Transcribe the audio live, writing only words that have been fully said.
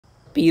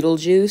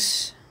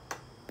Beetlejuice,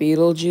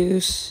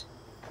 Beetlejuice,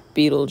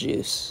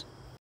 Beetlejuice.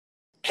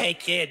 Hey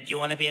kid, you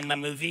wanna be in my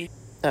movie?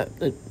 Uh,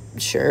 uh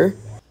sure.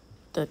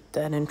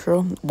 That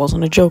intro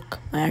wasn't a joke.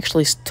 I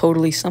actually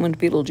totally summoned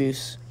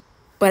Beetlejuice.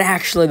 But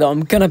actually, though,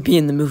 I'm gonna be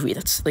in the movie.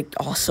 That's, like,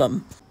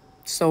 awesome.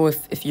 So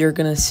if you're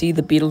gonna see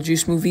the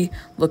Beetlejuice movie,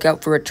 look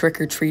out for a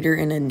trick-or-treater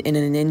in a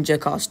ninja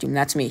costume.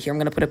 That's me. Here, I'm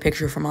gonna put a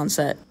picture from on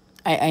set.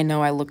 I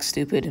know I look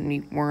stupid and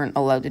we weren't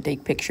allowed to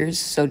take pictures,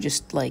 so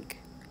just, like,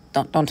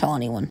 don't tell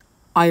anyone.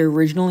 I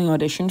originally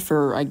auditioned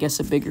for, I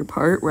guess, a bigger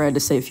part where I had to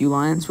say a few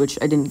lines, which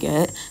I didn't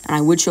get, and I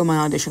would show my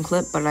audition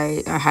clip, but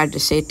I had to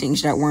say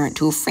things that weren't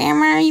too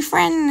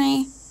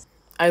family-friendly.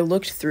 I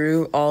looked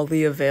through all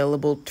the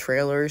available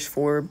trailers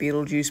for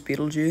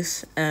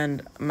Beetlejuice,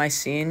 and my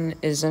scene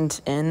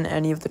isn't in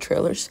any of the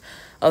trailers.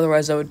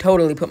 Otherwise, I would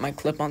totally put my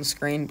clip on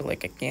screen, but,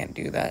 like, I can't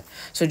do that.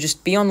 So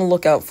just be on the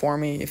lookout for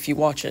me if you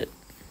watch it.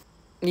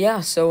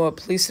 Yeah, so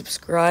please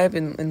subscribe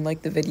and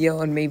like the video,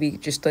 and maybe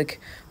just, like,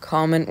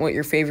 comment what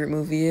your favorite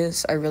movie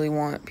is. I really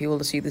want people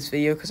to see this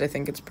video because I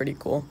think it's pretty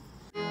cool.